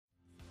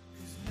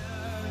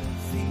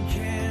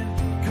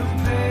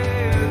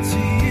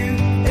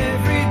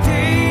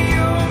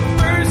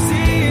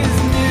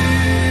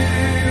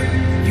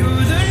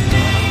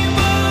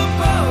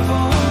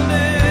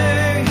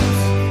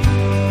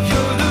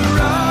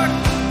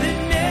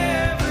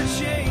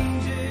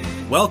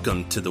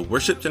Welcome to the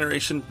Worship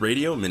Generation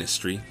Radio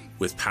Ministry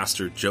with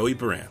Pastor Joey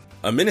Baran,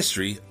 a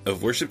ministry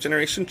of Worship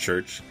Generation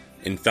Church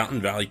in Fountain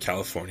Valley,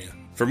 California.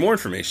 For more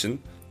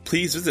information,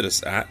 please visit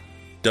us at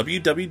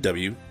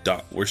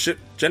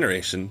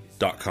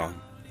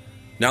www.worshipgeneration.com.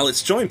 Now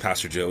let's join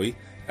Pastor Joey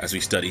as we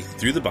study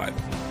through the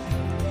Bible.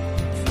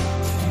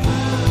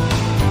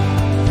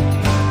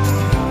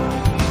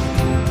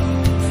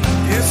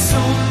 There's so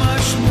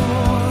much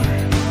more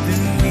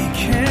than we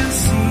can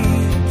see.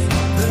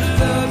 The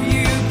love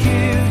you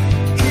give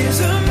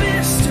is a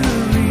mystery.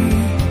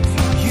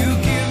 You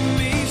give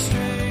me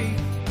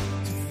strength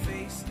to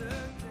face the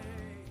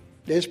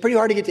day. It's pretty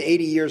hard to get to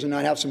 80 years and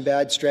not have some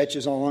bad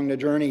stretches along the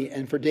journey.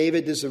 And for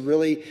David, this is a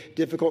really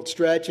difficult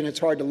stretch, and it's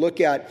hard to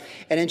look at.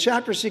 And in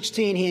chapter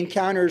 16, he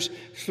encounters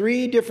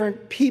three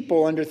different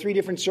people under three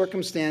different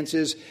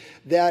circumstances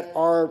that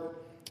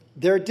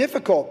they're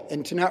difficult.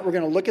 And tonight we're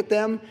going to look at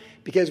them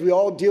because we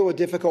all deal with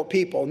difficult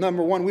people.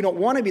 Number one, we don't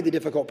want to be the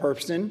difficult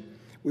person.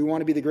 We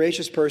want to be the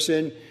gracious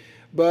person.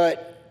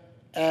 But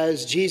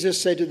as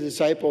Jesus said to the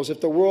disciples,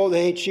 if the world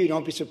hates you,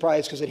 don't be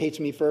surprised because it hates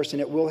me first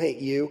and it will hate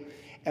you.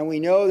 And we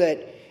know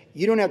that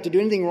you don't have to do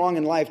anything wrong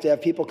in life to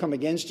have people come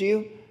against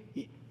you.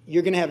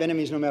 You're going to have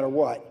enemies no matter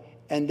what.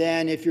 And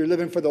then if you're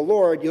living for the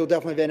Lord, you'll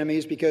definitely have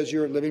enemies because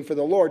you're living for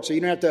the Lord. So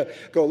you don't have to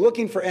go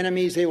looking for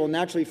enemies. They will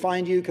naturally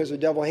find you because the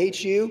devil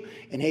hates you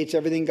and hates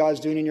everything God's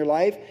doing in your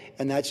life.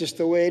 And that's just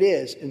the way it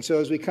is. And so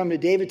as we come to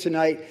David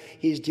tonight,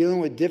 he's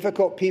dealing with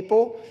difficult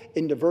people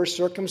in diverse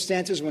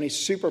circumstances when he's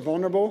super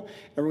vulnerable.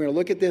 And we're going to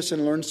look at this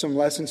and learn some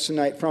lessons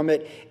tonight from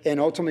it and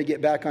ultimately get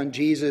back on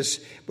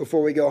Jesus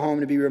before we go home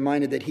to be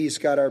reminded that he's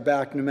got our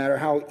back no matter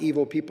how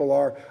evil people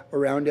are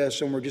around us.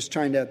 And we're just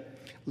trying to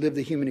live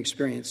the human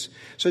experience.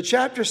 So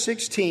chapter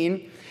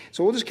 16,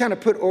 so we'll just kind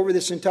of put over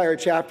this entire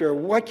chapter,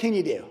 what can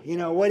you do?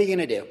 What are you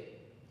going to do?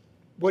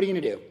 What are you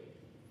going to do?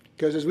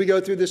 Because as we go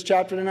through this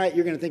chapter tonight,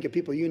 you're going to think of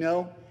people you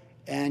know,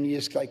 and you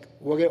just like,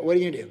 what are you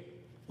going to do?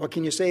 What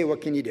can you say? What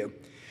can you do?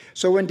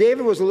 So when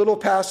David was a little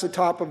past the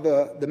top of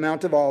the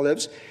Mount of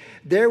Olives,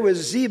 there was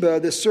Ziba,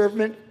 the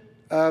servant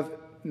of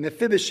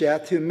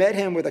Mephibosheth, who met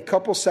him with a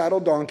couple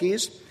saddled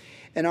donkeys,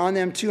 and on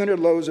them 200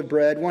 loaves of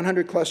bread,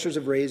 100 clusters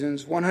of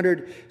raisins,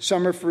 100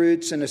 summer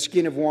fruits, and a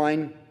skin of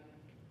wine.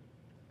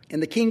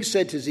 And the king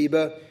said to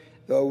Ziba,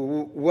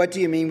 what do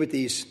you mean with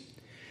these?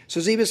 So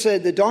Ziba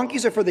said, the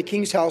donkeys are for the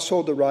king's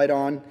household to ride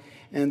on,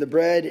 and the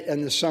bread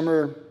and the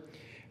summer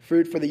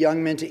fruit for the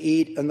young men to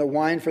eat, and the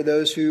wine for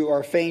those who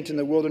are faint in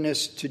the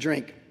wilderness to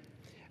drink.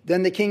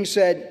 Then the king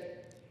said,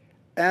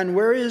 and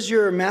where is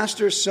your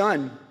master's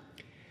son?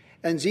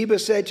 And Ziba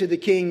said to the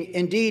king,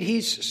 indeed,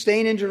 he's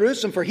staying in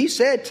Jerusalem, for he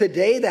said,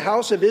 today the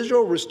house of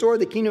Israel restore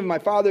the kingdom of my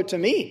father to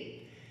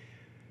me.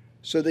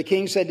 So the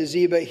king said to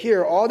Ziba,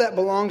 here, all that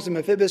belongs to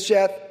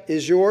Mephibosheth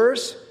is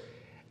yours.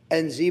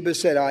 And Ziba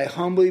said, I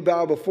humbly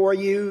bow before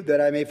you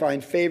that I may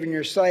find favor in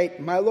your sight,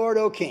 my lord,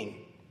 O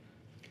king.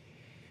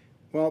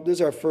 Well, this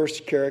is our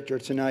first character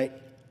tonight.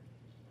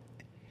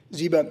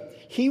 Ziba,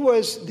 he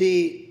was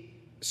the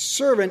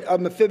servant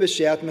of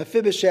Mephibosheth.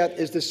 Mephibosheth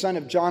is the son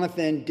of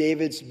Jonathan,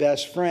 David's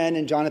best friend.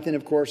 And Jonathan,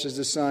 of course, is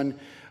the son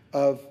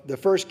of the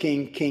first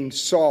king, King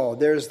Saul.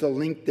 There's the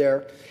link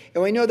there.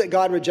 And we know that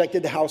God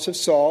rejected the house of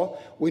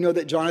Saul. We know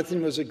that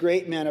Jonathan was a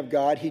great man of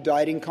God. He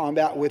died in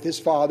combat with his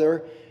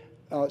father,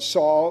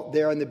 Saul,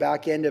 there in the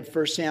back end of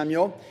 1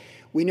 Samuel.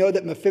 We know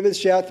that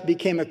Mephibosheth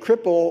became a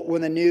cripple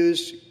when the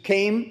news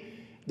came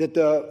that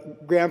the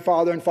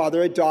grandfather and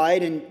father had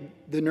died, and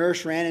the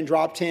nurse ran and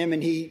dropped him,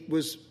 and he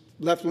was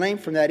left lame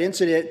from that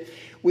incident.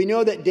 We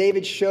know that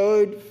David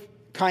showed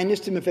kindness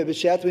to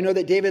Mephibosheth. We know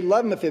that David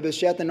loved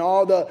Mephibosheth and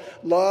all the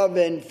love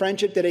and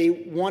friendship that he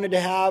wanted to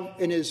have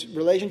in his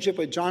relationship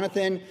with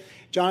Jonathan.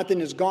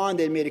 Jonathan is gone.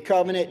 They made a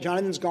covenant.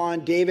 Jonathan's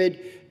gone. David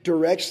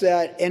directs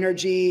that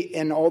energy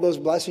and all those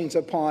blessings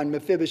upon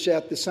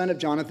Mephibosheth, the son of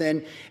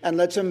Jonathan, and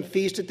lets him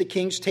feast at the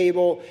king's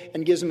table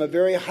and gives him a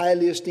very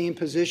highly esteemed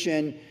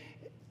position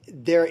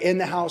there in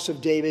the house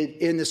of David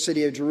in the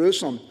city of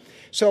Jerusalem.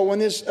 So when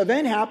this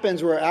event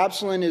happens where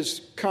Absalom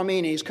is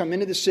coming, he's come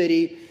into the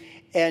city,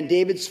 and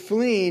David's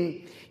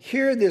fleeing,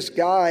 here this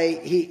guy,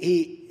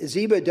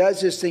 Ziba does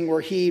this thing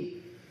where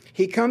he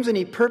comes and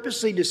he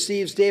purposely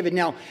deceives David.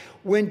 Now,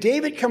 when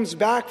David comes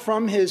back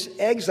from his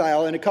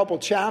exile in a couple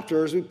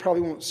chapters, we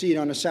probably won't see it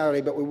on a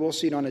Saturday, but we will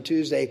see it on a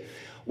Tuesday.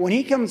 When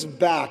he comes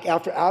back,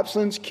 after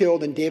Absalom's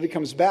killed and David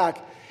comes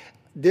back,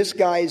 this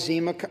guy,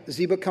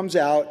 Ziba, comes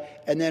out,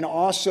 and then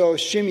also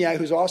Shimei,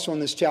 who's also in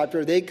this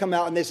chapter, they come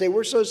out and they say,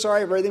 we're so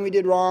sorry for everything we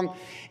did wrong.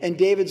 And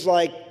David's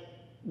like,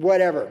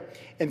 whatever.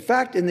 In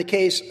fact, in the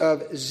case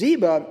of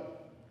Ziba,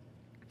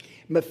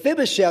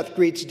 Mephibosheth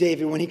greets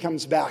David when he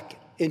comes back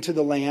into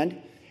the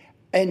land.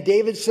 And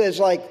David says,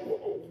 like,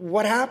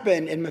 what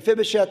happened? And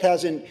Mephibosheth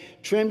hasn't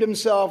trimmed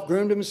himself,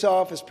 groomed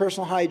himself. His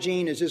personal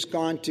hygiene has just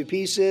gone to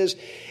pieces.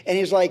 And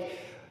he's like,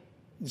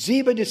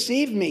 Ziba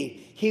deceived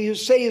me. He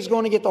said he was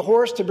going to get the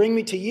horse to bring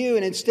me to you,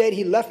 and instead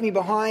he left me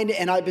behind,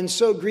 and I've been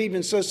so grieved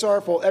and so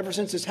sorrowful ever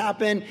since this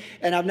happened,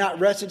 and I've not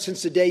rested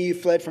since the day you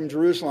fled from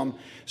Jerusalem.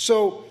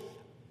 So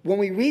when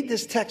we read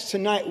this text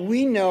tonight,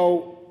 we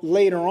know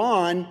later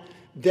on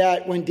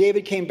that when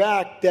David came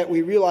back, that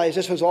we realized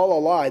this was all a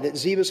lie, that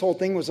Ziba's whole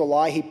thing was a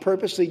lie. He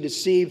purposely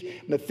deceived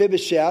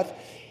Mephibosheth.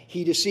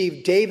 He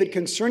deceived David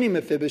concerning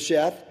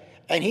Mephibosheth,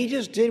 and he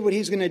just did what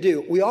he's going to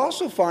do. We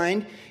also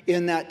find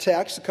in that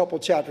text, a couple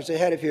chapters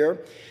ahead of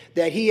here,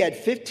 that he had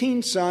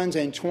 15 sons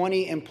and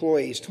 20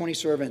 employees, 20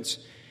 servants.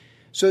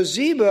 So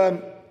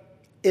Ziba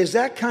is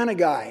that kind of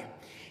guy.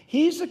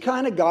 He's the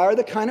kind of guy or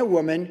the kind of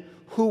woman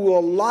who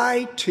will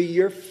lie to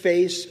your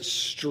face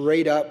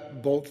straight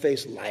up,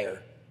 bold-faced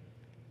liar.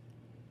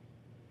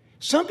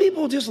 Some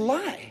people just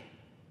lie.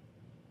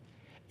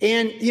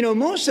 And,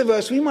 most of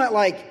us, we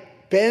might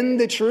bend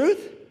the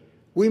truth.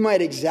 We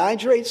might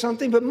exaggerate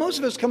something. But most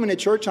of us coming to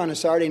church on a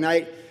Saturday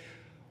night,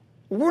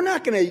 we're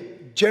not going to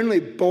generally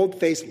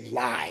bold-faced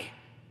lie.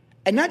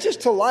 And not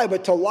just to lie,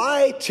 but to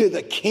lie to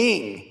the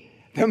king,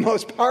 the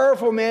most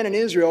powerful man in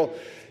Israel,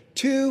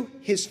 to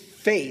his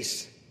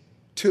face.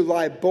 To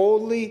lie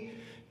boldly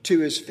to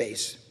his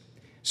face.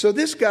 So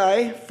this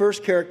guy,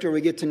 first character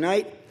we get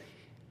tonight,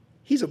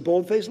 he's a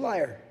bold-faced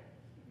liar.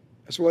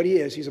 That's what he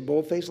is. He's a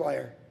bold-faced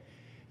liar.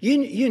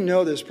 You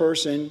know this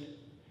person.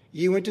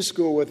 You went to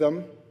school with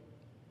them.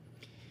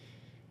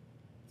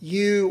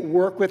 You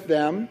work with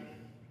them.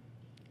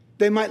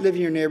 They might live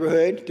in your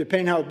neighborhood.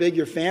 Depending on how big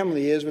your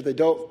family is with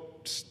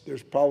adults,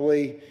 there's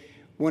probably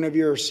one of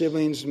your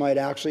siblings might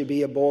actually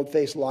be a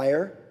bold-faced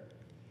liar.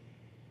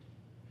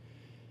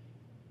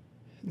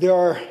 There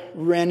are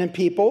random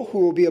people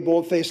who will be a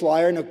bold-faced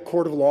liar in a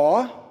court of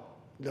law.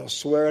 They'll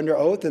swear under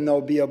oath and they'll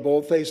be a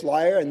bold-faced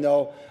liar and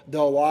they'll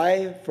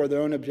lie for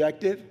their own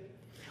objective.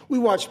 We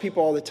watch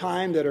people all the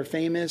time that are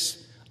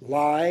famous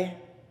lie,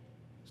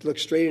 look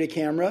straight at a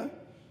camera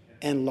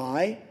and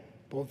lie,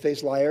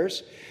 bold-faced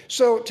liars.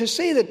 So to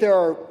say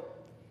that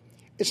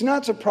it's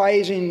not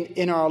surprising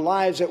in our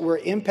lives that we're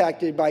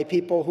impacted by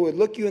people who would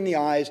look you in the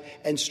eyes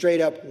and straight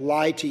up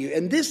lie to you.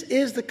 And this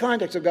is the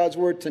context of God's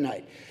word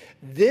tonight.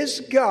 This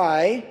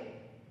guy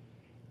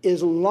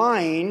is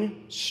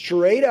lying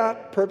straight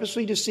up,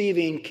 purposely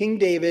deceiving King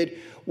David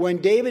when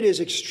David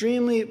is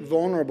extremely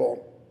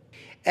vulnerable.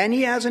 And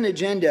he has an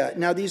agenda.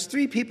 Now, these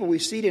three people we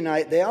see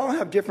tonight, they all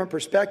have different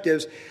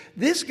perspectives.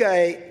 This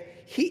guy,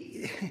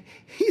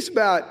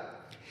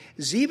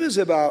 Ziba's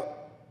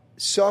about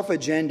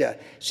self-agenda.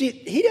 See,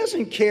 he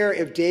doesn't care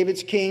if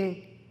David's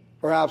king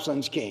or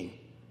Absalom's king.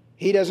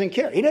 He doesn't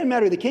care. He doesn't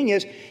matter who the king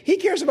is. He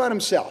cares about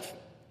himself.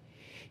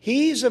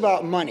 He's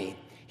about money.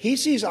 He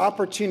sees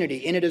opportunity.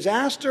 In a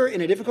disaster, in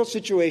a difficult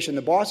situation,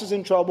 the boss is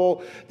in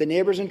trouble, the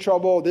neighbor's in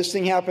trouble, this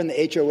thing happened,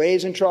 the HOA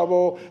is in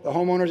trouble, the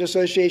homeowners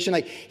association.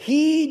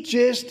 He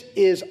just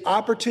is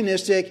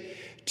opportunistic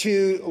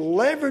to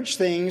leverage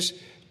things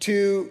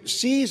to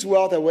seize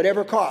wealth at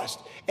whatever cost.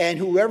 And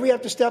whoever you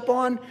have to step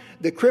on,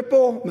 the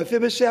cripple,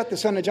 Mephibosheth, the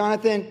son of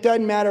Jonathan,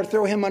 doesn't matter,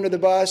 throw him under the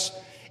bus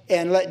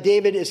and let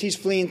David, as he's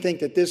fleeing, think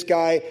that this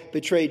guy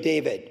betrayed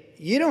David.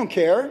 You don't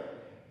care.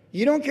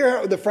 You don't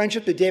care the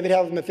friendship that David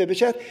had with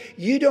Mephibosheth.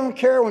 You don't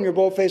care when you're a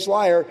bold-faced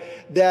liar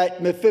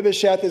that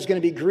Mephibosheth is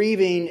going to be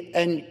grieving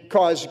and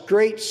cause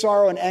great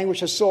sorrow and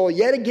anguish of soul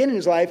yet again in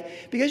his life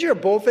because you're a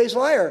bold-faced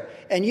liar.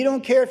 And you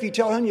don't care if you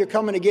tell him you're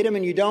coming to get him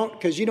and you don't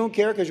because you don't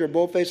care because you're a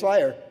bold-faced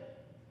liar.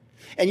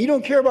 And you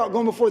don't care about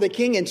going before the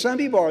king. And some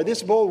people are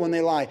this bold when they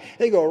lie.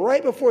 They go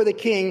right before the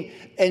king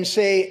and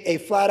say a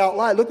flat-out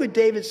lie. Look what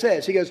David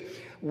says. He goes,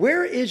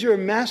 "Where is your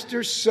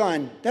master's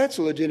son?" That's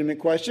a legitimate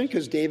question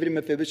because David and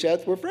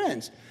Mephibosheth were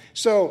friends.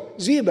 So,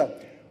 Ziba,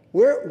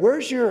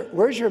 where's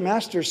your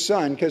master's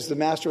son? Because the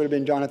master would have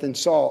been Jonathan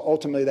Saul,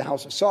 ultimately the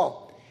house of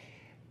Saul.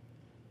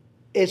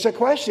 It's a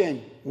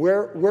question.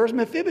 Where's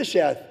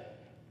Mephibosheth?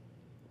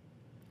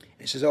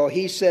 He says,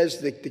 he says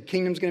the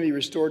kingdom's going to be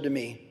restored to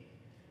me.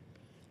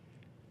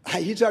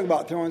 You talk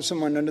about throwing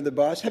someone under the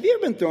bus. Have you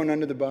ever been thrown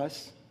under the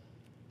bus?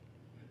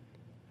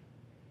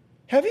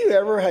 Have you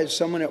ever had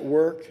someone at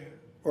work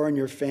or in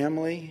your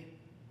family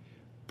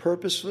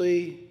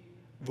purposely,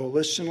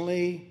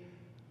 volitionally,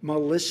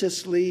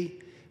 maliciously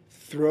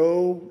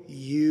throw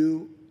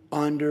you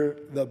under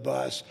the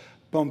bus?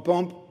 Bump,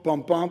 bump,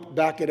 bump, bump,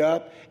 back it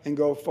up and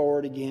go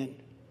forward again.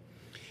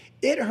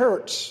 It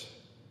hurts.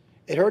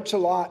 It hurts a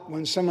lot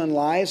when someone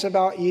lies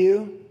about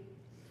you,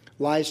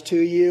 lies to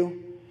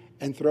you,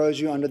 and throws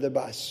you under the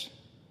bus.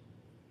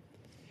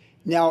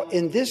 Now,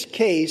 in this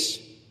case,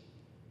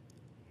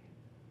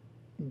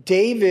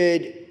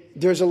 David,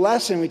 there's a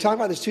lesson. We talked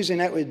about this Tuesday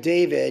night with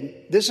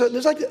David. This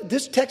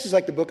text is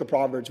like the book of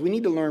Proverbs. We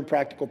need to learn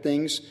practical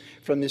things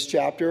from this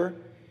chapter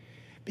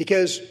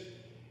because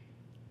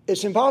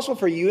it's impossible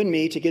for you and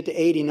me to get to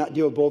 80 and not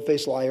deal with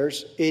bold-faced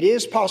liars. It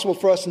is possible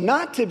for us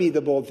not to be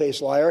the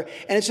bold-faced liar,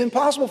 and it's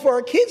impossible for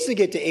our kids to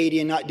get to 80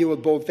 and not deal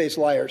with bold-faced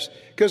liars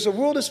because the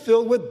world is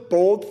filled with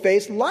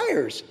bold-faced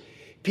liars.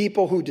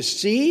 People who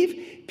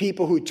deceive,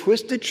 people who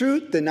twist the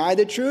truth, deny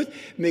the truth,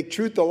 make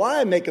truth a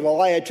lie, make it a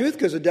lie a truth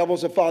because the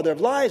devil's the father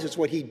of lies. It's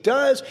what he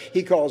does.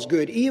 He calls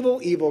good evil,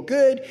 evil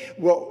good.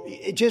 Well,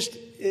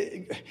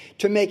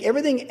 to make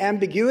everything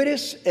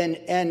ambiguous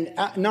and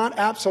not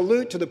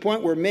absolute to the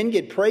point where men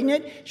get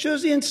pregnant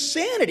shows the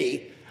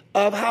insanity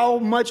of how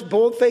much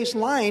bold-faced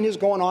lying is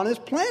going on this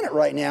planet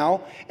right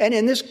now and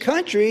in this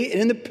country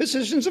and in the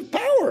positions of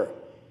power.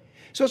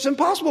 So it's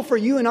impossible for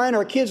you and I and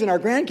our kids and our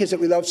grandkids that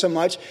we love so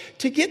much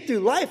to get through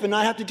life and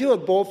not have to deal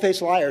with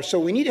bold-faced liars. So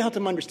we need to help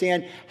them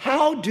understand,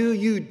 how do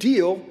you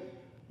deal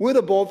with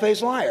a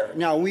bold-faced liar?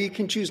 Now, we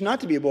can choose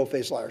not to be a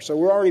bold-faced liar, so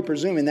we're already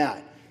presuming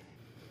that.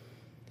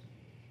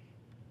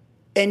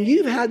 And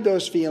you've had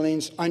those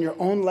feelings on your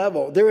own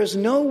level. There is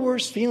no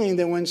worse feeling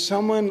than when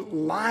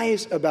someone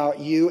lies about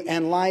you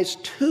and lies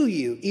to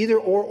you, either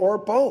or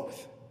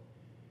both.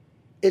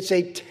 It's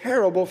a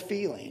terrible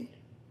feeling.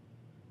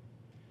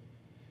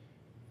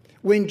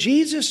 When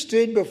Jesus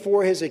stood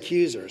before his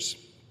accusers,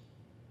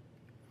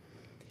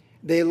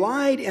 they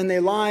lied and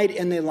they lied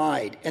and they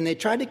lied. And they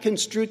tried to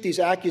construe these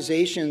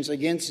accusations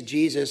against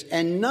Jesus,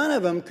 and none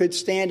of them could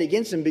stand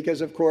against him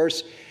because, of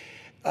course,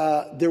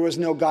 there was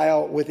no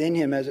guile within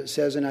him, as it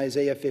says in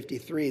Isaiah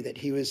 53, that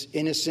he was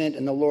innocent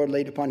and the Lord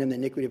laid upon him the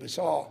iniquity of us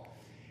all.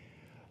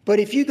 But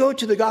if you go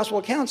to the gospel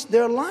accounts,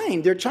 they're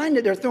lying. They're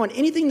throwing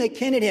anything they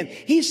can at him.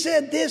 He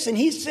said this and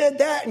he said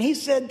that and he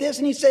said this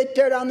and he said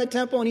tear down the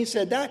temple and he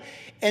said that.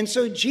 And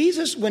so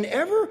Jesus,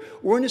 whenever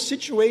we're in a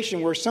situation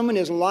where someone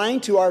is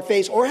lying to our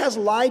face or has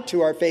lied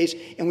to our face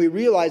and we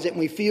realize it and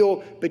we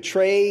feel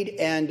betrayed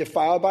and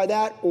defiled by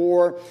that,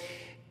 or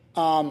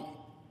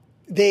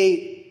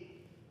they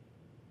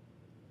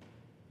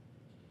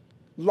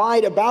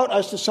lied about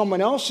us to someone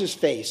else's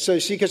face. So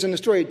see, because in the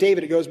story of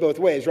David, it goes both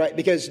ways, right?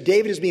 Because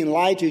David is being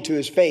lied to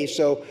his face.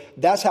 So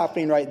that's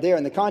happening right there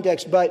in the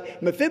context.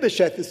 But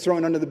Mephibosheth is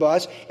thrown under the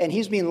bus and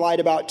he's being lied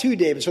about to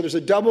David. So there's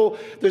a double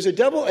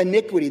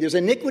iniquity. There's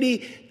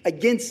iniquity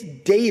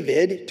against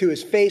David to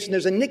his face, and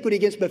there's iniquity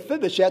against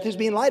Mephibosheth who's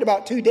being lied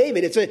about to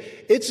David.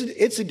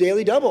 It's a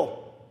daily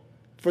double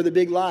for the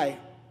big lie.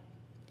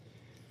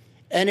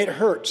 And it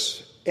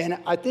hurts. And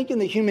I think in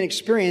the human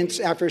experience,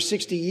 after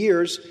 60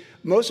 years,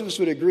 most of us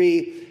would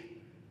agree,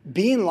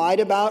 being lied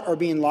about or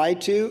being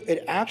lied to,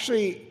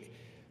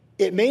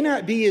 it may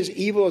not be as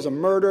evil as a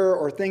murder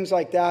or things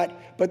like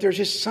that, but there's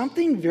just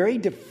something very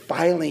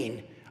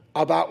defiling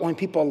about when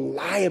people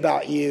lie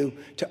about you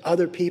to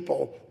other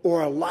people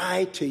or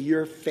lie to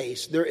your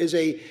face. There is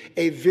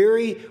a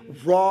very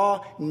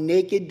raw,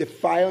 naked,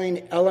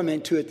 defiling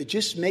element to it that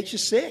just makes you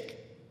sick.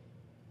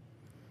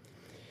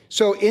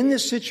 So in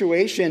this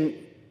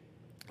situation,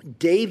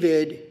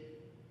 David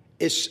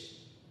is...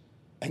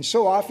 And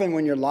so often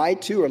when you're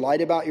lied to or lied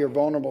about, you're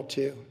vulnerable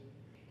too.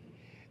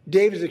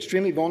 David is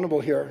extremely vulnerable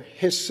here.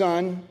 His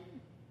son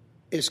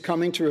is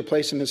coming to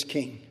replace him as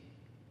king.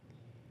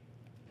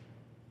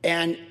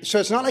 And so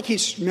it's not like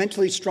he's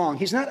mentally strong.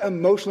 He's not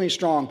emotionally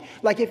strong.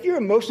 Like if you're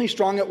emotionally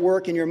strong at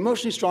work and you're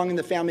emotionally strong in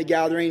the family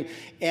gathering,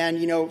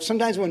 and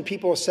sometimes when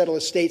people settle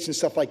estates and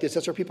stuff like this,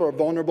 that's where people are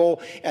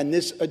vulnerable, and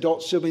this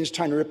adult sibling is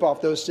trying to rip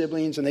off those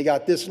siblings, and they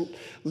got this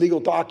legal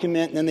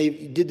document, and then they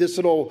did this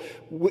little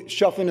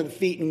shuffling of the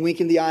feet and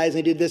winking the eyes, and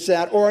they did this,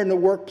 that, or in the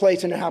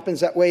workplace, and it happens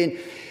that way.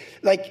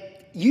 And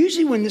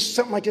usually when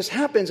something like this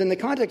happens, and the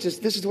context is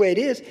this is the way it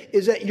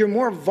is that you're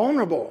more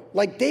vulnerable.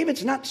 Like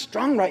David's not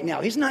strong right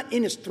now. He's not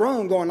in his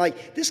throne going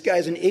like, this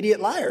guy's an idiot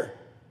liar.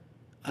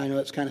 I know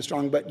it's kind of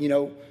strong, but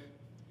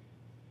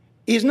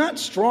he's not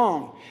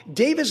strong.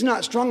 David's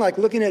not strong like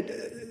looking at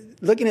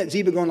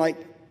Ziba going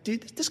like,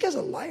 dude, this guy's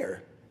a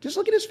liar. Just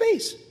look at his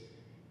face.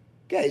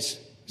 Guys,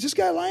 is this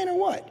guy lying or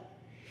what?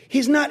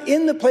 He's not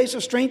in the place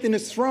of strength in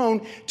his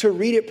throne to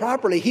read it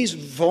properly. He's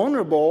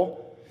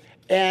vulnerable,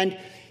 and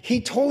he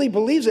totally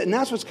believes it. And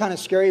that's what's kind of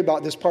scary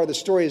about this part of the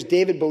story, is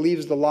David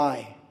believes the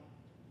lie.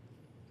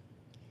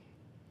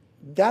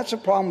 That's a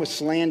problem with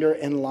slander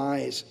and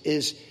lies,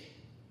 is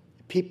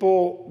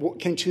people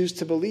can choose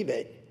to believe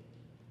it.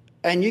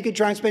 And you could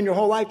try and spend your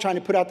whole life trying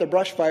to put out the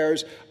brush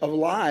fires of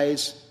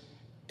lies.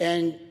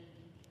 And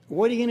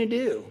what are you going to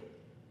do?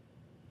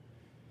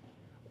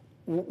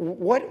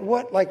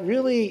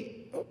 Really,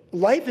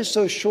 life is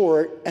so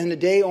short and the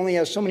day only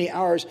has so many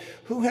hours.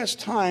 Who has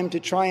time to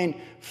try and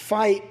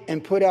fight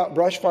and put out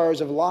brush fires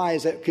of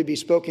lies that could be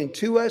spoken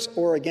to us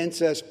or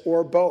against us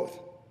or both?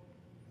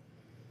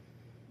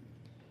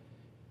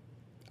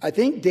 I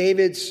think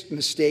David's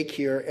mistake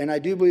here, and I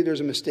do believe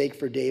there's a mistake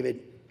for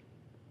David,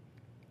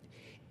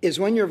 is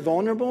when you're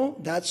vulnerable,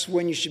 that's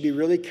when you should be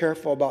really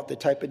careful about the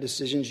type of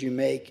decisions you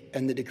make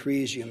and the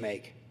decrees you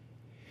make.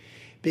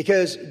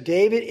 Because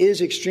David is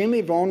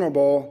extremely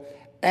vulnerable,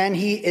 and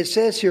it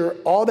says here,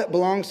 all that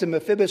belongs to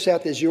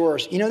Mephibosheth is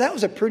yours. That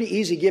was a pretty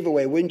easy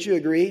giveaway, wouldn't you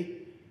agree?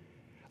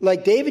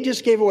 Like David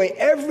just gave away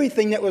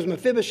everything that was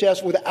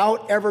Mephibosheth's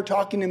without ever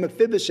talking to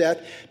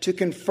Mephibosheth to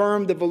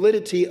confirm the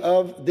validity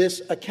of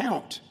this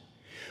account.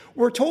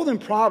 We're told in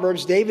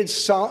Proverbs, David's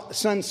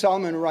son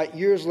Solomon wrote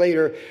years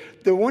later,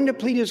 the one to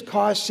plead his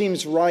cause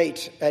seems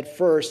right at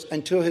first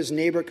until his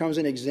neighbor comes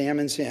and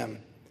examines him.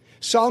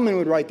 Solomon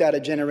would write that a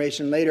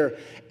generation later.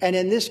 And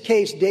in this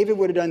case, David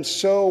would have done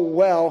so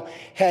well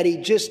had he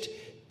just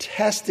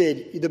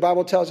tested. The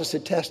Bible tells us to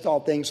test all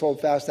things,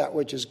 hold fast that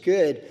which is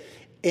good.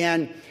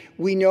 And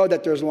we know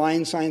that there's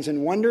lying signs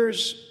and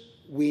wonders.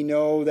 We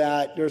know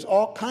that there's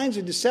all kinds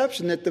of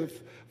deception that the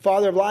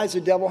father of lies,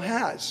 the devil,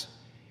 has.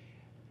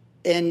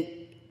 And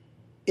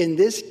in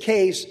this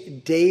case,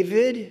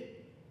 David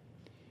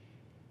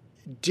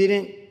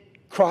didn't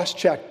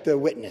cross-check the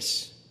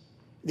witness,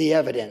 the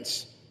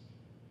evidence.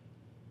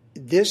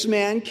 This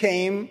man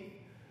came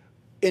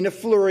in a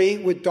flurry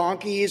with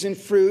donkeys and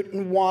fruit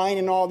and wine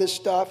and all this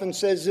stuff and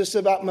says this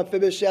about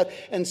Mephibosheth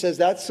and says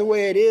that's the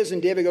way it is.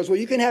 And David goes, well,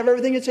 you can have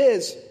everything, it's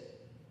his.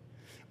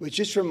 Which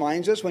just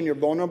reminds us, when you're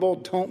vulnerable,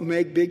 don't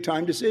make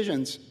big-time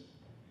decisions.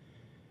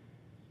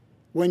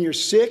 When you're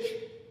sick,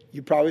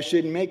 you probably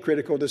shouldn't make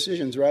critical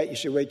decisions, right? You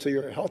should wait till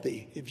you're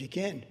healthy, if you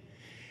can.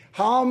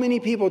 How many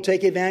people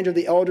take advantage of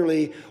the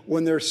elderly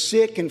when they're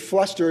sick and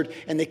flustered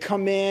and they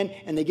come in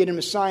and they get them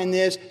to sign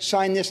this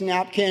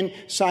napkin,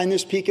 sign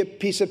this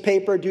piece of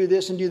paper, do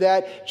this and do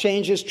that,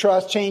 change his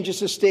trust, change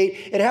his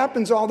estate. It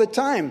happens all the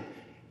time.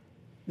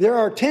 There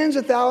are tens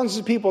of thousands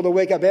of people that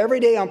wake up every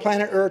day on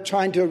planet Earth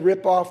trying to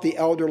rip off the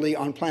elderly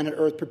on planet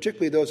Earth,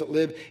 particularly those that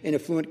live in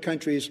affluent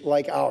countries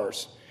like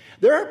ours.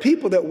 There are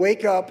people that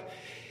wake up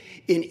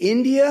in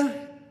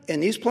India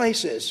and these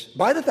places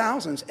by the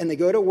thousands, and they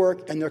go to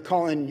work and they're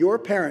calling your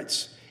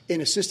parents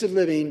in assisted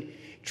living,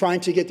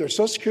 trying to get their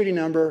Social Security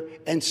number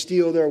and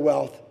steal their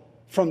wealth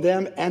from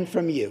them and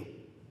from you.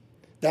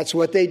 That's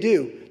what they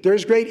do.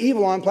 There's great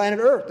evil on planet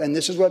Earth, and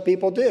this is what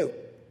people do.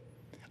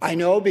 I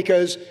know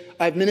because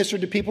I've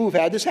ministered to people who've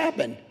had this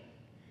happen.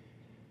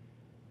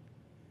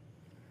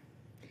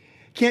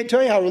 Can't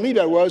tell you how relieved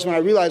I was when I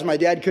realized my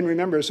dad couldn't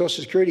remember his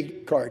Social Security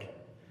card.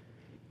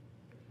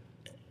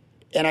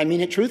 And I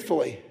mean it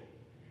truthfully.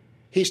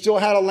 He still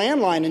had a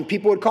landline, and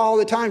people would call all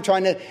the time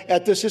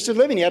at the assisted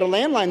living. He had a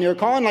landline. They were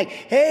calling like,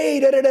 hey,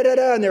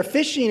 da-da-da-da-da, and they're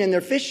fishing, and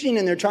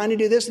they're trying to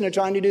do this, and they're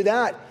trying to do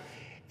that.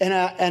 And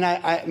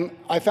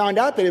I found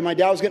out that my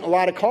dad was getting a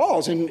lot of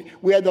calls, and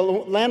we had the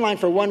landline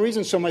for one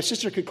reason, so my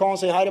sister could call and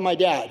say hi to my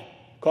dad.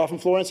 Call from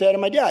Florida and say hi to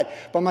my dad.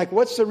 But I'm like,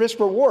 what's the risk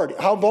reward?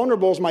 How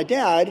vulnerable is my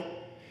dad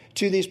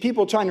to these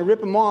people trying to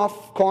rip him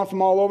off, calling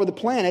from all over the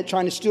planet,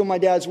 trying to steal my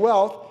dad's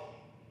wealth?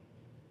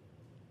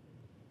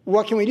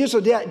 What can we do?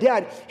 So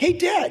hey,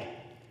 Dad,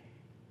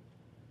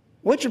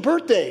 what's your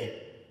birthday?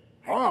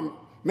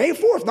 May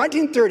 4th,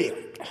 1930.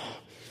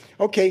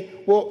 Okay,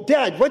 well,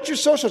 Dad, what's your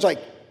social? It's like,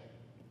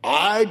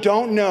 I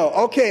don't know.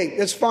 Okay,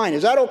 it's fine.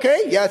 Is that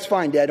okay? Yeah, it's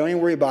fine, Dad. Don't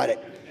even worry about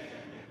it.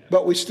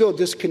 But we still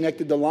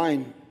disconnected the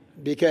line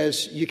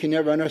because you can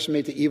never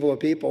underestimate the evil of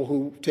people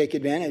who take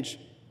advantage.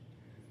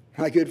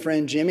 My good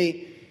friend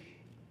Jimmy,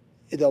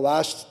 the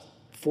last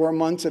 4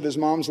 months of his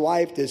mom's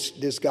life,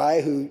 this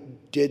guy who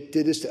did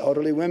this to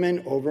elderly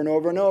women over and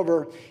over and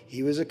over,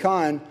 he was a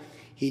con.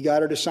 He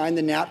got her to sign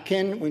the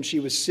napkin when she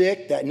was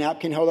sick. That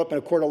napkin held up in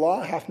a court of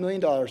law,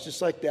 $500,000,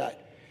 just like that.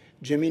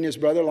 Jimmy and his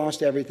brother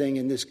lost everything,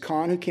 and this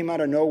con who came out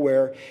of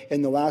nowhere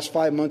in the last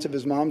 5 months of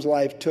his mom's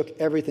life took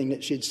everything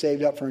that she'd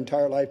saved up for her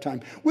entire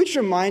lifetime. Which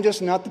reminds us,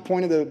 not the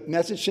point of the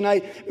message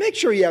tonight, make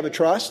sure you have a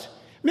trust.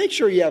 Make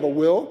sure you have a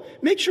will.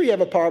 Make sure you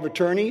have a power of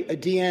attorney, a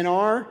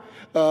DNR,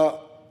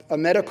 a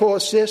medical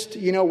assist,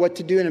 you know what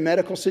to do in a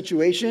medical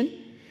situation.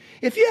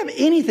 If you have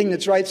anything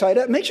that's right side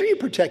up, make sure you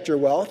protect your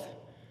wealth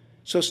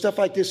so stuff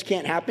like this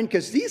can't happen.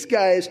 Because this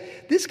guy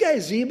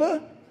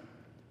Ziba,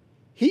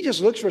 he just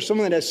looks for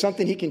someone that has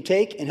something he can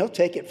take, and he'll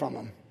take it from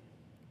them.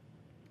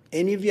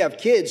 And if you have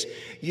kids,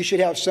 you should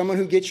have someone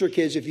who gets your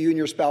kids if you and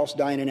your spouse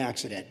die in an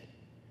accident.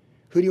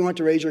 Who do you want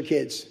to raise your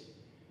kids?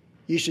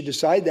 You should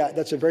decide that.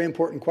 That's a very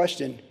important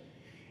question.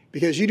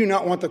 Because you do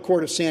not want the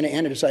court of Santa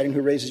Ana deciding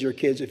who raises your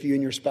kids if you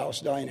and your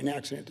spouse die in an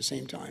accident at the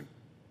same time.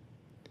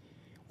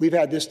 We've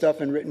had this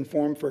stuff in written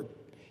form for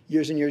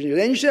years and years and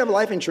years. And you should have a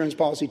life insurance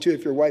policy, too,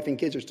 if your wife and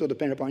kids are still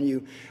dependent upon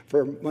you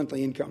for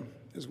monthly income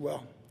as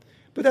well.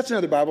 But that's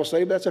another Bible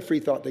study, but that's a free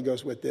thought that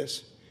goes with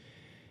this.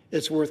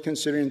 It's worth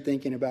considering and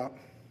thinking about.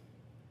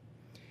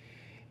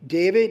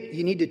 David,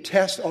 you need to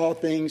test all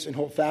things and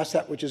hold fast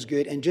that which is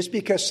good. And just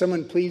because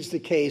someone pleads the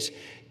case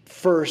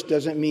first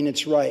doesn't mean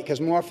it's right.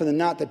 Because more often than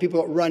not, the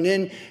people that run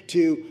in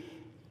to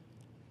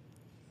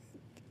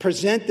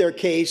present their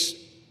case,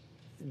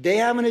 they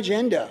have an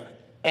agenda.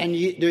 And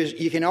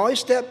you can always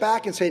step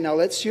back and say, now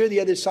let's hear the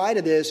other side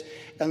of this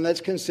and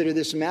let's consider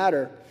this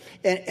matter.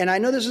 And I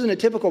know this isn't a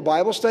typical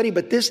Bible study,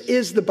 but this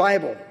is the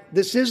Bible.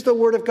 This is the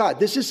Word of God.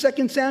 This is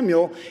 2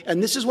 Samuel,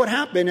 and this is what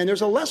happened, and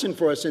there's a lesson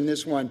for us in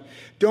this one.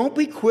 Don't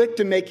be quick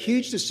to make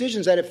huge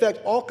decisions that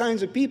affect all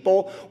kinds of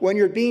people when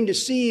you're being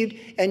deceived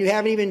and you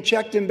haven't even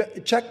checked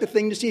the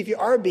thing to see if you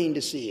are being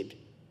deceived.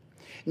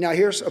 Now,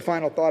 here's a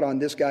final thought on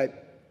this guy.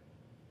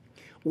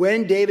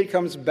 When David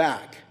comes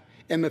back,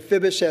 and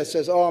Mephibosheth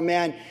says, oh,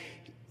 man,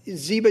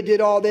 Ziba did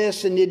all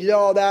this and he did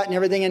all that and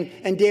everything.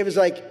 And David's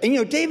like,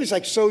 and David's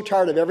like so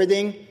tired of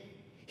everything.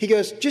 He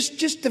goes,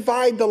 just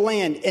divide the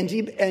land. And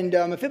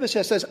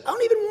Mephibosheth says, I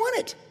don't even want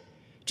it.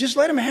 Just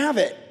let him have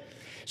it.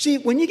 See,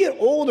 when you get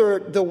older,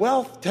 the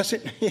wealth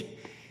doesn't,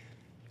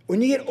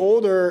 when you get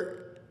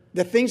older,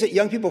 the things that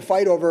young people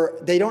fight over,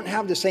 they don't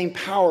have the same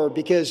power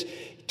because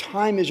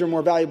time is your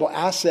more valuable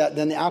asset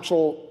than the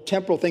actual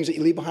temporal things that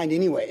you leave behind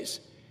anyways.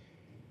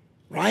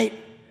 Right?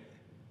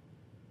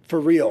 For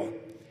real.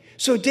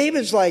 So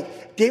David's like,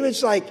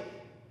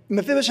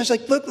 Mephibosheth's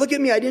like, look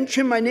at me. I didn't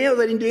trim my nails.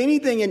 I didn't do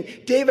anything. And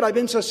David, I've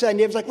been so sad. And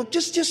David's like, look,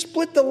 just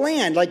split the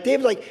land.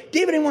 David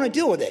didn't want to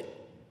deal with it.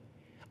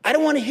 I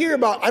don't want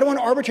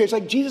to arbitrate. It's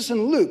like Jesus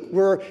and Luke,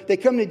 where they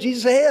come to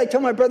Jesus and say, hey, I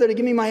tell my brother to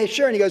give me my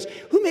share. And he goes,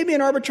 who made me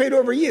an arbitrator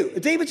over you?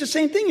 David's the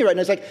same thing here right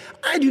now. It's like,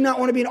 I do not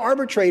want to be an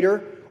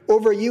arbitrator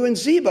over you and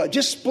Ziba.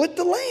 Just split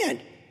the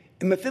land.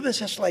 And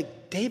Mephibosheth's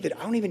like, David,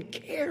 I don't even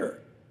care.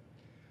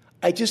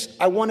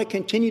 I want to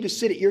continue to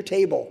sit at your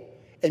table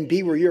and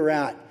be where you're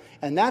at.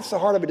 And that's the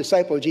heart of a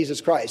disciple of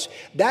Jesus Christ.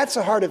 That's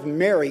the heart of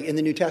Mary in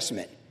the New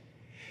Testament.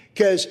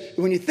 Because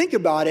when you think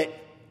about it,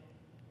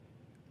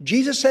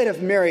 Jesus said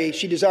of Mary,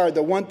 she desired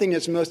the one thing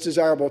that's most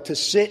desirable, to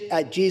sit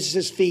at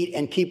Jesus' feet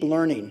and keep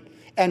learning.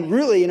 And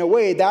really, in a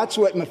way, that's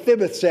what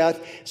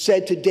Mephibosheth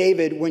said to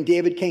David when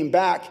David came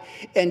back.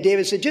 And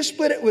David said, just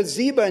split it with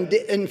Ziba.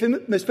 And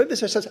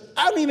Mephibosheth says,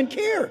 I don't even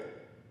care.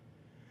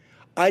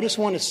 I just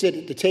want to sit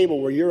at the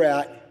table where you're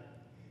at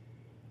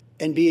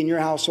and be in your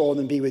household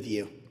and be with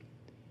you.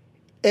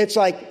 It's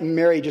like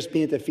Mary just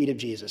being at the feet of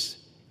Jesus.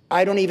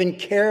 I don't even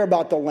care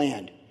about the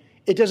land.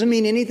 It doesn't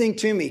mean anything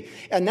to me.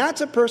 And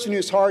that's a person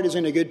whose heart is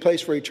in a good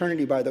place for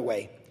eternity, by the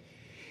way.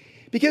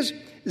 Because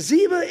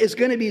Ziba is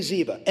going to be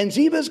Ziba. And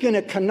Ziba's going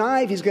to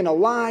connive. He's going to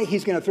lie.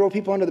 He's going to throw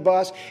people under the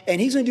bus.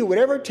 And he's going to do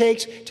whatever it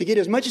takes to get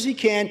as much as he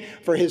can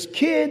for his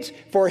kids,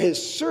 for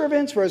his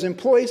servants, for his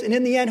employees. And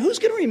in the end, who's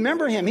going to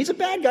remember him? He's a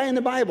bad guy in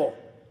the Bible.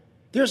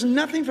 There's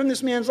nothing from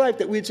this man's life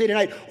that we'd say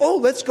tonight, oh,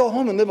 let's go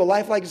home and live a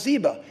life like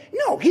Ziba.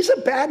 No, he's a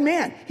bad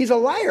man. He's a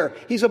liar.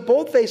 He's a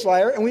bold-faced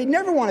liar. And we'd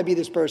never want to be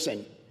this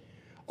person.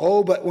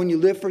 Oh, but when you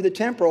live for the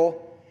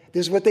temporal,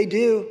 this is what they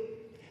do.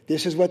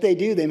 This is what they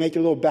do. They make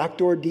their little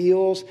backdoor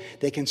deals.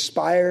 They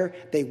conspire.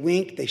 They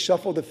wink. They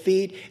shuffle the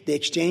feet. They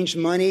exchange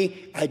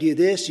money. I do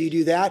this, you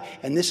do that.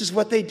 And this is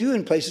what they do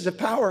in places of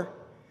power.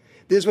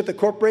 This is what the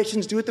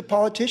corporations do with the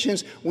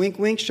politicians. Wink,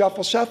 wink,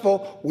 shuffle,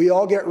 shuffle. We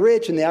all get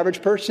rich and the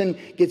average person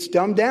gets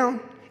dumbed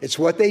down. It's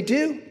what they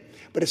do.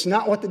 But it's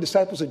not what the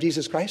disciples of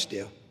Jesus Christ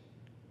do.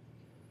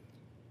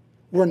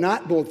 We're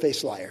not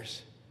bold-faced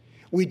liars.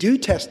 We do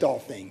test all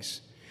things.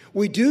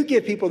 We do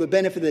give people the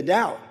benefit of the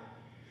doubt.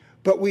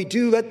 But we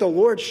do let the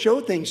Lord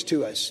show things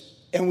to us.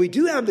 And we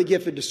do have the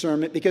gift of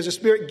discernment because the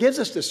Spirit gives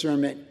us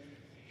discernment.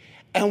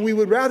 And we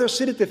would rather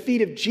sit at the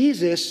feet of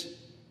Jesus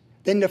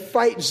than to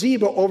fight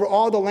Ziba over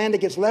all the land that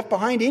gets left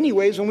behind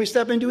anyways when we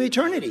step into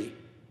eternity.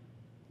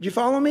 Do you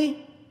follow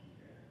me?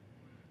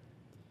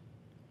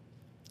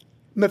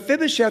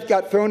 Mephibosheth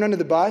got thrown under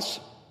the bus.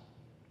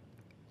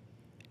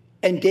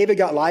 And David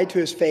got lied to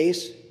his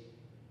face.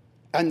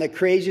 And the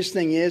craziest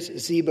thing is,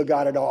 Ziba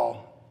got it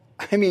all.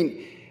 I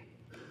mean,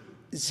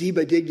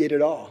 Ziba did get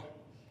it all.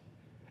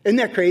 Isn't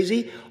that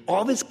crazy?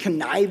 All this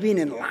conniving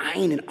and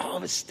lying and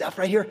all this stuff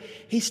right here,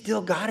 he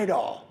still got it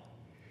all.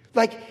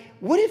 Like,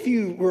 what if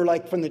you were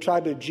like from the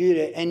tribe of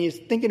Judah and you're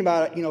thinking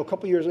about it, a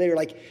couple years later,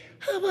 like,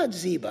 how about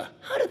Ziba?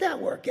 How did that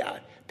work out?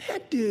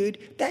 That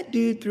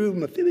dude threw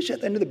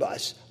Mephibosheth under the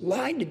bus,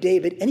 lied to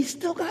David, and he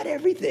still got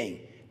everything.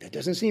 That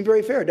doesn't seem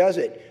very fair, does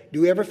it? Do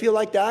we ever feel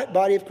like that,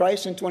 body of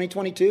Christ in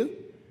 2022?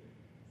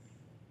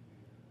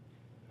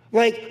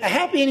 Like, a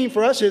happy ending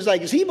for us is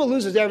like Ziba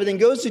loses everything,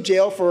 goes to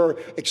jail for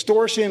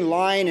extortion,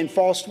 lying, and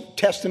false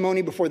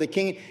testimony before the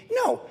king.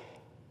 No.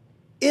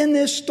 In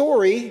this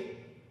story,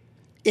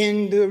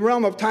 in the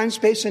realm of time,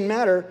 space, and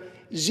matter,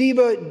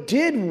 Ziba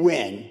did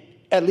win,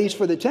 at least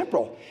for the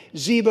temporal.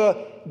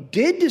 Ziba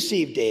did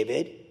deceive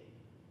David.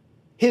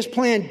 His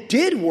plan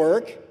did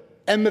work.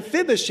 And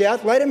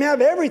Mephibosheth let him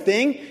have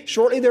everything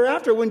shortly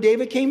thereafter when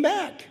David came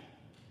back.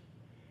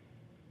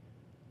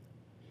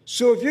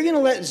 So if you're going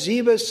to let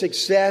Ziba's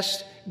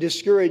success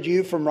discourage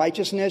you from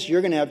righteousness,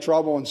 you're going to have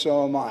trouble, and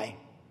so am I.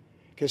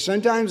 Because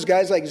sometimes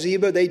guys like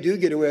Ziba, they do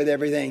get away with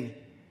everything.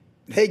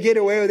 They get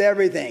away with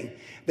everything.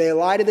 They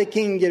lie to the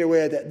king and get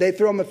away with it. They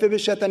throw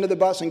Mephibosheth under the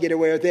bus and get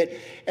away with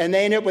it. And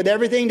they end up with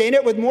everything. They end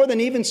up with more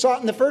than even sought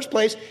in the first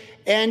place.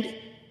 And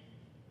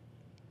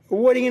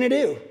what are you going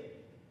to do?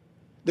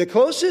 The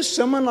closest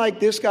someone like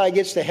this guy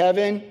gets to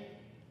heaven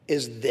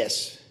is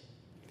this.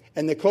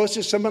 And the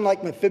closest someone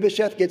like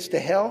Mephibosheth gets to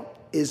hell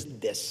is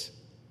this.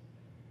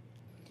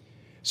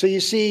 So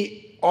you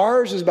see,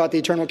 ours is about the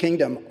eternal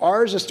kingdom.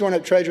 Ours is storing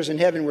up treasures in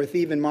heaven where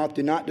thief and moth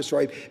do not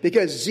destroy.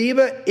 Because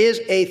Ziba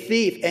is a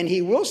thief, and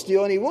he will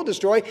steal and he will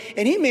destroy,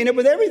 and he may end up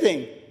with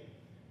everything.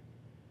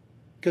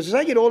 Because as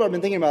I get older, I've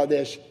been thinking about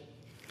this.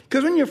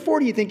 Because when you're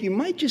 40, you think you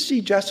might just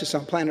see justice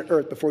on planet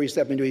Earth before you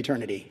step into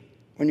eternity.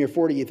 When you're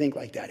 40, you think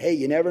like that. Hey,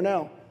 you never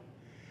know.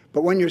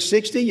 But when you're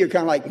 60, you're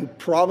kind of like,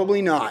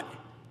 probably not.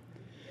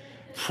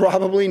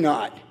 Probably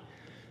not.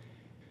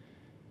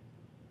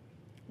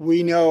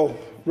 We know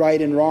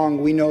right and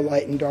wrong. We know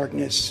light and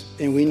darkness.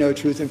 And we know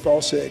truth and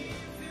falsehood.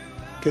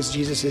 Because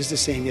Jesus is the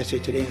same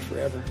yesterday, today, and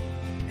forever.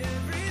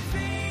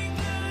 Everything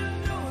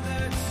I know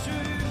that's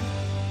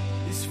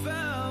true is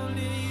found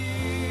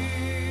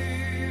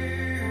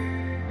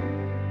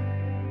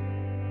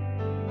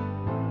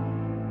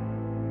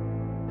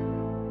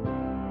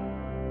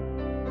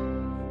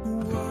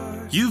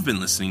You've been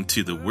listening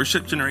to the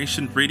Worship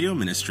Generation Radio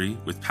Ministry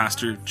with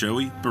Pastor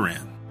Joey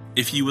Baran.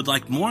 If you would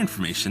like more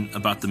information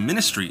about the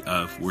ministry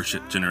of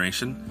Worship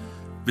Generation,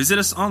 visit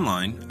us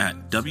online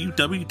at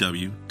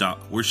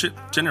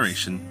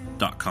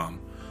www.worshipgeneration.com,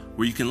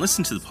 where you can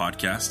listen to the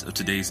podcast of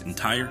today's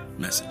entire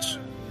message.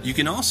 You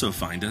can also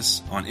find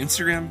us on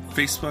Instagram,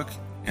 Facebook,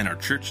 and our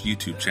church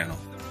YouTube channel.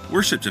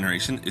 Worship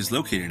Generation is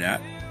located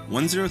at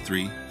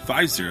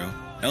 10350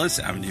 Ellis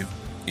Avenue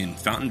in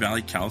Fountain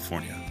Valley,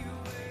 California.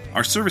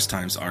 Our service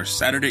times are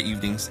Saturday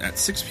evenings at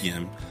 6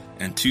 p.m.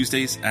 and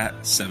Tuesdays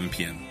at 7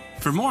 p.m.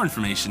 For more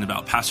information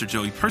about Pastor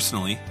Joey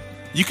personally,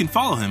 you can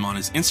follow him on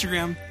his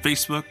Instagram,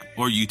 Facebook,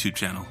 or YouTube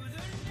channel.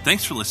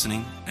 Thanks for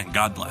listening, and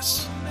God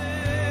bless.